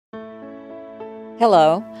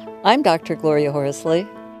Hello, I'm Dr. Gloria Horsley.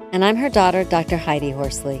 And I'm her daughter, Dr. Heidi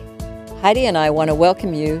Horsley. Heidi and I want to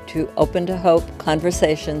welcome you to Open to Hope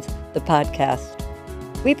Conversations, the podcast.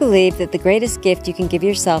 We believe that the greatest gift you can give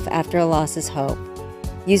yourself after a loss is hope,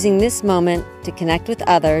 using this moment to connect with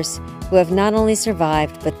others who have not only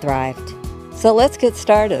survived but thrived. So let's get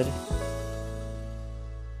started.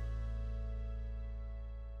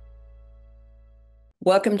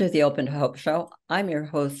 Welcome to the Open to Hope Show. I'm your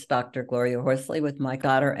host, Dr. Gloria Horsley, with my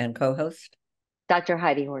daughter and co-host, Dr.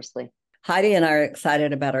 Heidi Horsley. Heidi and I are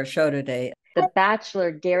excited about our show today. The bachelor,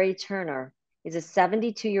 Gary Turner, is a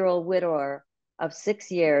 72-year-old widower of 6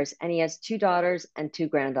 years, and he has 2 daughters and 2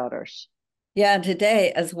 granddaughters. Yeah, and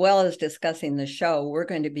today, as well as discussing the show, we're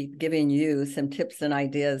going to be giving you some tips and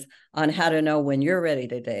ideas on how to know when you're ready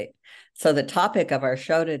to date. So the topic of our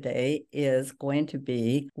show today is going to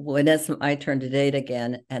be, when is my turn to date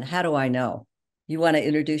again, and how do I know? You want to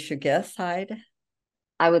introduce your guest, Heidi?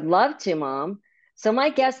 I would love to, Mom. So my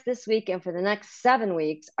guests this week and for the next 7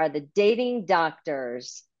 weeks are the dating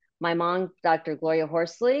doctors. My mom, Dr. Gloria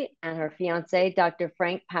Horsley, and her fiance, Dr.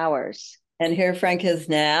 Frank Powers. And here Frank is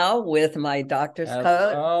now with my doctor's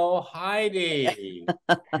coat. Oh, Heidi.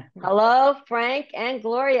 Hello, Frank and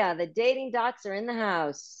Gloria. The dating docs are in the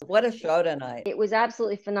house. What a show tonight. It was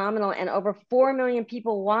absolutely phenomenal. And over 4 million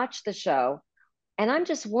people watched the show. And I'm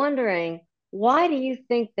just wondering, why do you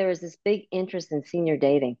think there is this big interest in senior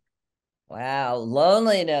dating? Wow,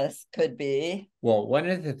 loneliness could be. Well, one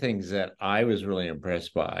of the things that I was really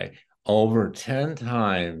impressed by, over 10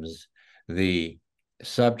 times the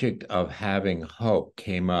subject of having hope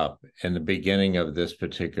came up in the beginning of this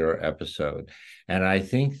particular episode. And I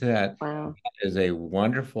think that is a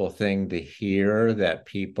wonderful thing to hear, that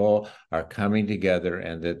people are coming together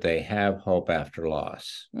and that they have hope after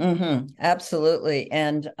loss. Mm-hmm, absolutely.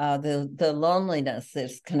 And the loneliness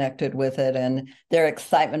is connected with it, and their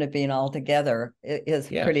excitement of being all together is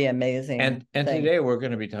pretty amazing. And today we're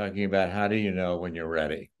going to be talking about, how do you know when you're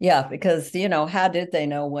ready? Yeah, because, how did they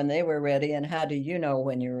know when they were ready, and how do you know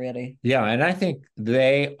when you're ready? Yeah, and I think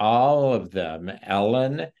all of them,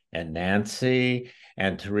 Ellen and Nancy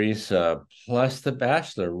and Teresa, plus The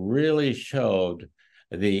Bachelor, really showed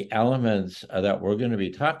the elements that we're going to be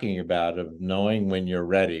talking about of knowing when you're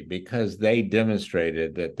ready, because they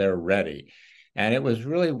demonstrated that they're ready. And it was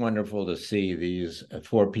really wonderful to see these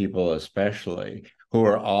 4 people, especially, who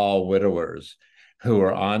are all widowers, who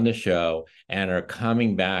are on the show and are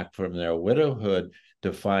coming back from their widowhood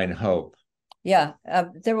to find hope. Yeah,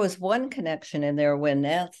 there was one connection in there when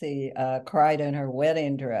Nancy cried in her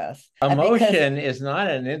wedding dress. Emotion is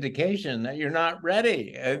not an indication that you're not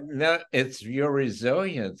ready. No, it's your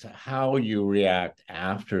resilience, how you react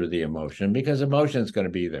after the emotion, because emotion is going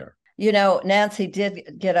to be there. Nancy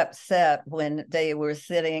did get upset when they were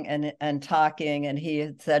sitting and talking, and he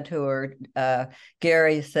had said to her,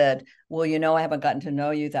 Gary said, well, I haven't gotten to know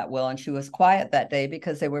you that well. And she was quiet that day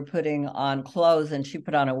because they were putting on clothes, and she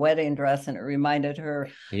put on a wedding dress, and it reminded her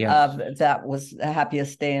of that was the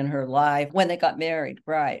happiest day in her life when they got married.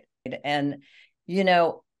 Right. And,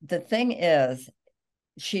 the thing is,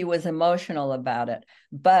 she was emotional about it.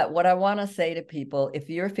 But what I want to say to people, if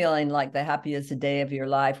you're feeling like the happiest day of your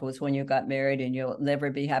life was when you got married and you'll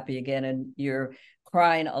never be happy again, and you're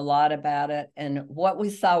crying a lot about it, and what we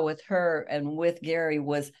saw with her and with Gary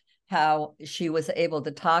was how she was able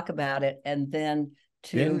to talk about it and then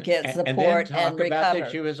get support and recover. About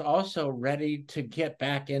that she was also ready to get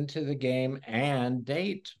back into the game and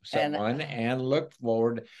date someone and look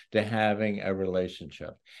forward to having a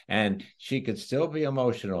relationship. And she could still be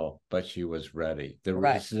emotional, but she was ready. The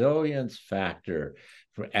resilience factor,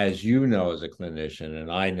 as you know as a clinician,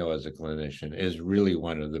 and I know as a clinician, is really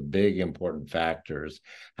one of the big important factors.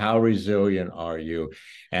 How resilient are you?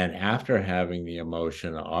 And after having the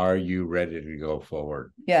emotion, are you ready to go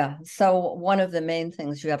forward? Yeah. So one of the main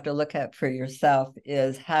things you have to look at for yourself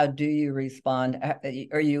is, how do you respond?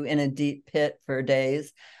 Are you in a deep pit for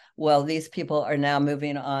days? Well, these people are now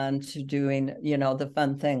moving on to doing, the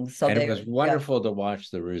fun things. So it was wonderful to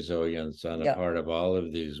watch the resilience on the part of all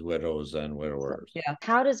of these widows and widowers. Yeah.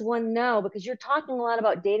 How does one know? Because you're talking a lot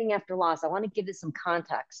about dating after loss. I want to give this some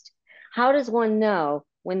context. How does one know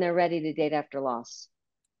when they're ready to date after loss?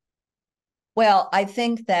 Well, I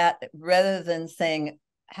think that rather than saying,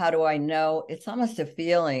 how do I know? It's almost a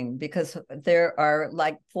feeling, because there are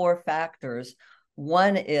like 4 factors.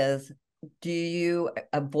 One is, do you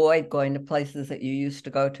avoid going to places that you used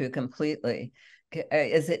to go to completely?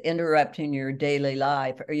 Is it interrupting your daily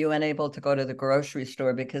life? Are you unable to go to the grocery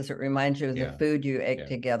store because it reminds you of the food you ate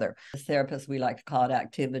together? As therapists, we like to call it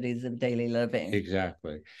activities of daily living.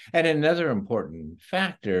 Exactly. And another important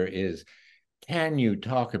factor is can you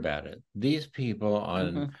talk about it? These people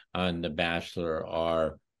on The Bachelor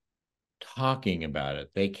are talking about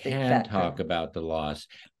it. They can talk about the loss,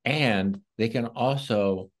 and they can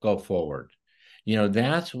also go forward. You know,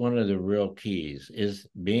 that's one of the real keys, is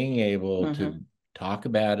being able to talk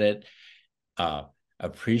about it,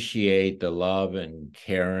 appreciate the love and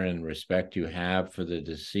care and respect you have for the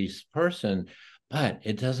deceased person, but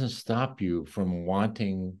it doesn't stop you from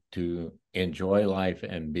wanting to enjoy life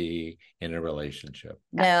and be in a relationship.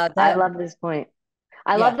 Now I love this point.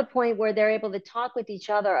 I love the point where they're able to talk with each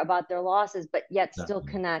other about their losses, but yet still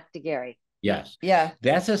connect to Gary. Yes. Yeah.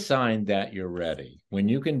 That's a sign that you're ready. When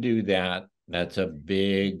you can do that, that's a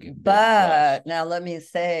big but now let me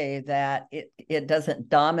say that it doesn't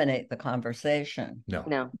dominate the conversation.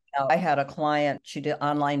 No. I had a client, she did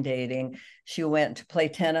online dating. She went to play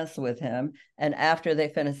tennis with him. And after they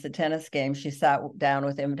finished the tennis game, she sat down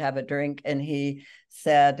with him to have a drink. And he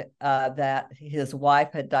said that his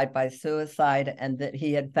wife had died by suicide and that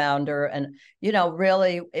he had found her. And, you know,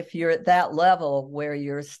 really, if you're at that level where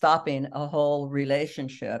you're stopping a whole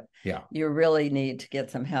relationship, you really need to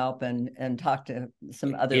get some help and talk to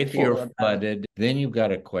some other people. If you're flooded, then you've got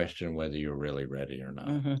to question whether you're really ready or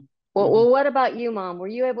not. Well, what about you, Mom? Were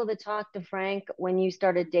you able to talk to Frank when you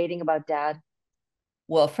started dating about Dad?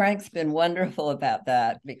 Well, Frank's been wonderful about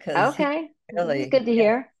that, because really, good to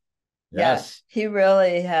hear. Yes, he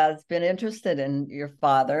really has been interested in your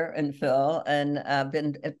father and Phil, and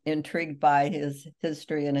been intrigued by his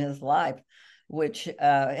history and his life, which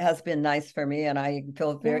has been nice for me, and I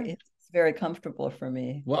feel it's very comfortable for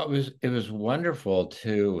me. Well, it was wonderful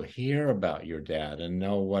to hear about your dad and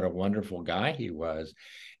know what a wonderful guy he was,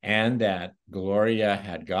 and that Gloria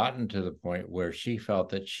had gotten to the point where she felt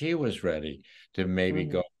that she was ready to maybe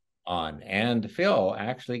go on. And Phil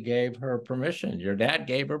actually gave her permission. Your dad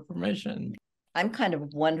gave her permission. I'm kind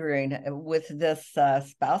of wondering, with this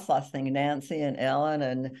spouse loss thing, Nancy and Ellen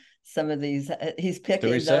and some of these, he's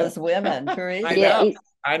picking those women. Teresa.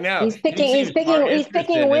 I know. He's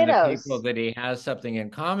picking widows. People that he has something in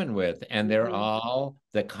common with, and they're all,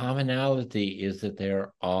 the commonality is that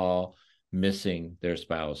they're all missing their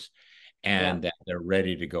spouse, and that they're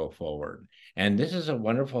ready to go forward. And this is a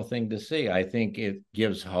wonderful thing to see. I think it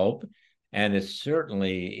gives hope, and it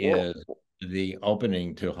certainly is the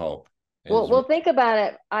opening to hope. Well, think about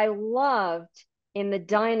it. I loved in the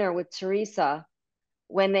diner with Teresa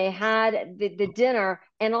when they had the dinner,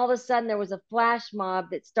 and all of a sudden there was a flash mob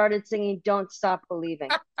that started singing "Don't Stop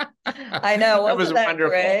Believing." I know. It was wonderful.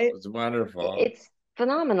 Great? It was wonderful. It's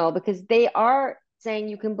phenomenal, because they are saying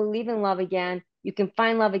you can believe in love again. You can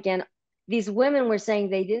find love again. These women were saying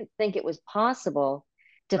they didn't think it was possible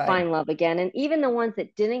to find love again. And even the ones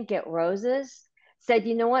that didn't get roses said,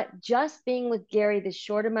 you know what, just being with Gary this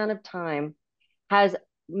short amount of time has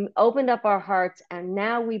opened up our hearts, and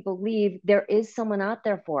now we believe there is someone out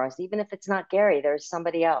there for us. Even if it's not Gary, there's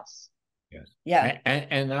somebody else. Yes. Yeah.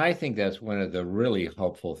 And I think that's one of the really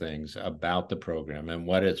hopeful things about the program, and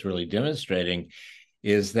what it's really demonstrating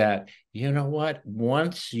is that, you know what,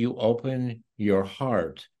 once you open your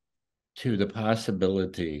heart to the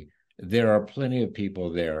possibility, there are plenty of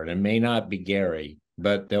people there, and it may not be Gary,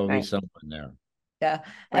 but there'll be someone there. Yeah.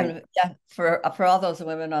 And for all those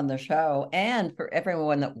women on the show, and for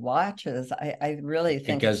everyone that watches, I really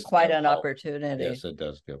think it's quite an opportunity. Yes, it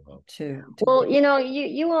does give hope. Well, you know,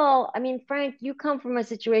 you all, I mean, Frank, you come from a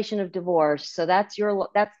situation of divorce, so that's the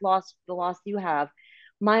loss you have.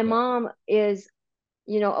 My mom is,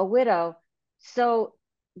 you know, a widow. So,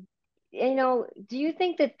 you know, do you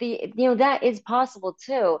think that that is possible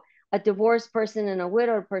too? A divorced person and a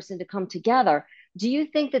widowed person to come together. Do you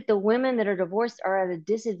think that the women that are divorced are at a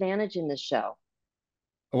disadvantage in this show?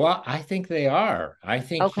 Well, I think they are. I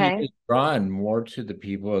think he is drawn more to the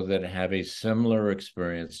people that have a similar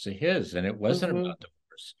experience to his, and it wasn't about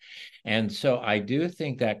divorce. And so I do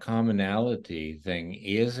think that commonality thing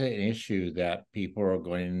is an issue that people are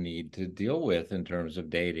going to need to deal with in terms of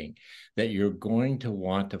dating, that you're going to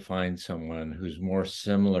want to find someone who's more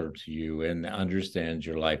similar to you and understands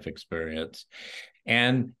your life experience.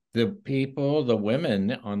 And the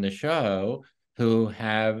women on the show who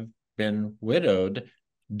have been widowed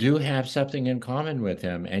do have something in common with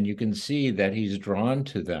him, and you can see that he's drawn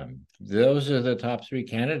to them. Those are the top 3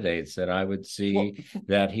 candidates that I would see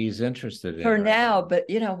that he's interested in. For now, but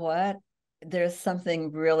you know what? There's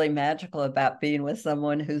something really magical about being with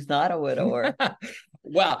someone who's not a widower.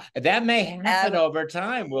 Well, that may happen over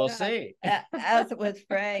time. We'll see. As with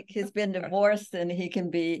Frank, he's been divorced, and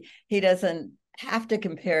he doesn't have to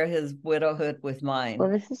compare his widowhood with mine. Well,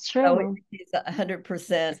 this is true. So he's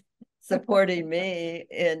 100% supporting me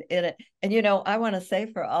in it. And, you know, I want to say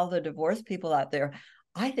for all the divorced people out there,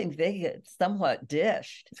 I think they get somewhat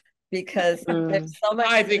dished because there's so much.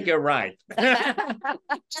 I think you're right.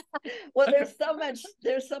 Well, there's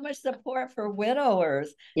so much support for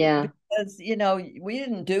widowers. Yeah. Because, you know, we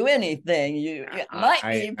didn't do anything. It might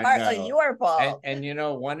be partly your fault. And you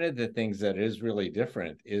know, one of the things that is really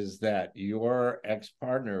different is that your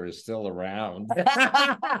ex-partner is still around.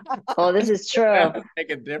 Oh, this is true.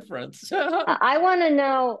 Make a difference. I want to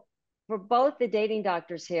know, for both the dating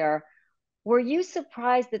doctors here, were you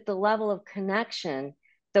surprised at the level of connection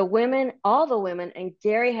all the women and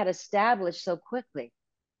Gary had established so quickly?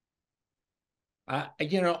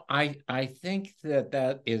 You know, I think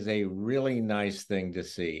that is a really nice thing to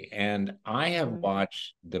see. And I have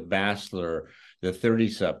watched The Bachelor, the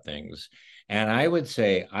 30-somethings, and I would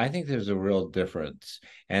say I think there's a real difference.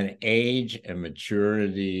 And age and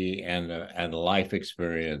maturity and life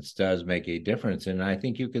experience does make a difference. And I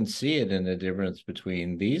think you can see it in the difference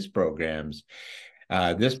between these programs.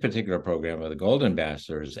 This particular program of the Golden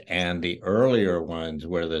Bachelors and the earlier ones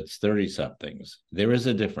where it's 30-somethings, there is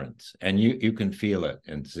a difference, and you can feel it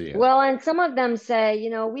and see it. Well, and some of them say, you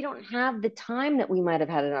know, we don't have the time that we might have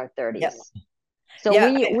had in our 30s. Yep. So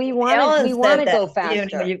we want to go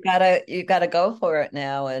faster. You gotta go for it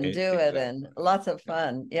now and do it, and lots of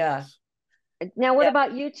fun. Yeah. Now, what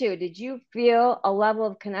about you two? Did you feel a level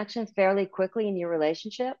of connection fairly quickly in your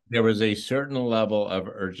relationship? There was a certain level of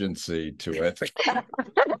urgency to it.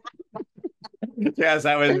 Yes,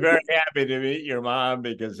 I was very happy to meet your mom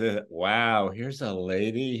because, wow, here's a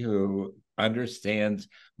lady who understands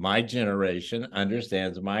my generation,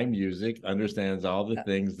 understands my music, understands all the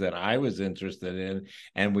things that I was interested in,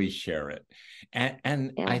 and we share it.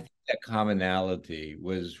 And I think that commonality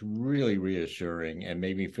was really reassuring and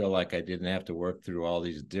made me feel like I didn't have to work through all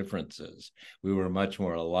these differences. We were much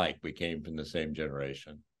more alike. We came from the same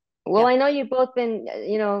generation. Well, I know you've both been,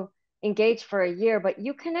 you know, engaged for a year, but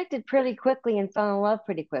you connected pretty quickly and fell in love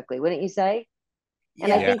pretty quickly, wouldn't you say?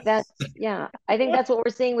 And I think that's what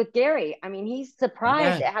we're seeing with Gary. I mean, he's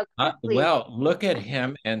surprised at how quickly. Well, look at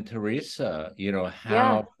him and Teresa, you know,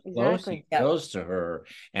 how close he goes to her.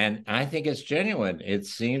 And I think it's genuine. It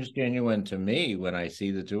seems genuine to me when I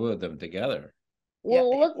see the two of them together.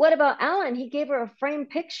 Well, look, what about Alan? He gave her a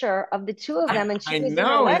framed picture of the two of them, and she was in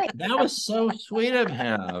her wedding. That was so sweet of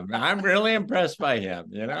him. I'm really impressed by him.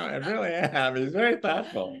 You know, I really am. He's very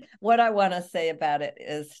thoughtful. What I want to say about it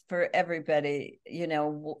is for everybody, you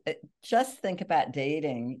know, just think about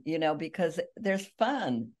dating, you know, because there's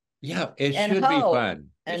fun. Yeah, it should be fun.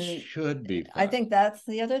 It should be fun. I think that's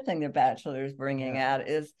the other thing the Bachelor is bringing out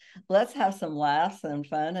is let's have some laughs and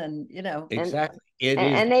fun, and you know, exactly.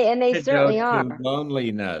 And they certainly are.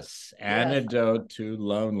 Loneliness, antidote to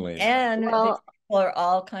loneliness, and people are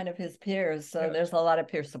all kind of his peers, so there's a lot of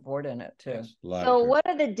peer support in it too. So, what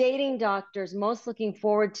are the dating doctors most looking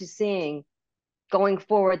forward to seeing going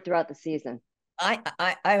forward throughout the season?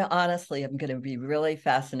 I honestly am going to be really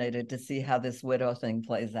fascinated to see how this widow thing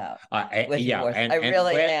plays out. I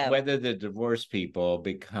really am. Whether the divorced people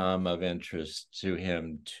become of interest to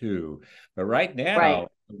him too. But right now,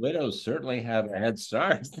 the widows certainly have a head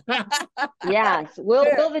start. Yes. Will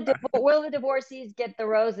the divorcees get the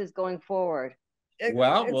roses going forward?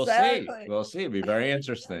 Well, we'll see. We'll see. It'll be very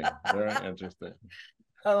interesting. Very interesting.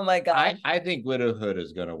 Oh my God. I think widowhood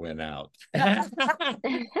is going to win out. I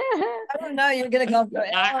don't know. You're going to go for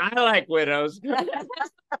Ellen. I like widows.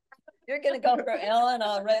 You're going to go for Ellen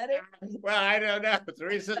already? Well, I don't know.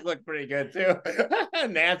 Teresa's look pretty good too.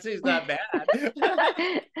 Nancy's not bad.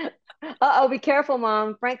 Uh-oh, be careful,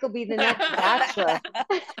 Mom. Frank will be the next bachelor.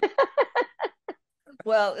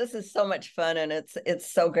 Well, this is so much fun, and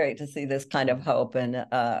it's so great to see this kind of hope. And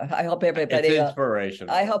I hope everybody, it's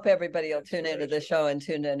inspirational. I hope everybody will tune into the show and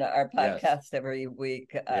tune into our podcast every week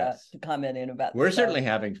to comment in about. We're certainly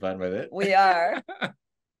having fun with it. We are.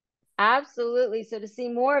 Absolutely. So to see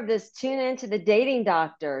more of this, tune into the Dating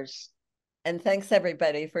Doctors. And thanks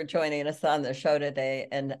everybody for joining us on the show today.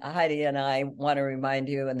 And Heidi and I want to remind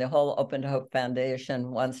you, and the whole Open to Hope Foundation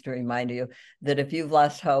wants to remind you that if you've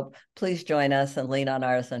lost hope, please join us and lean on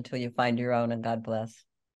ours until you find your own, and God bless.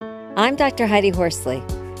 I'm Dr. Heidi Horsley.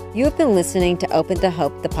 You have been listening to Open to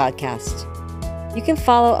Hope, the podcast. You can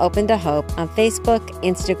follow Open to Hope on Facebook,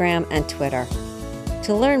 Instagram, and Twitter.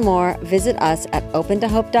 To learn more, visit us at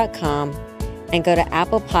opentohope.com and go to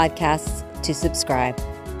Apple Podcasts to subscribe.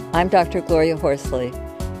 I'm Dr. Gloria Horsley.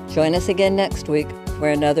 Join us again next week for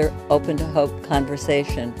another Open to Hope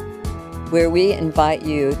conversation, where we invite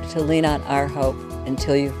you to lean on our hope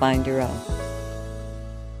until you find your own.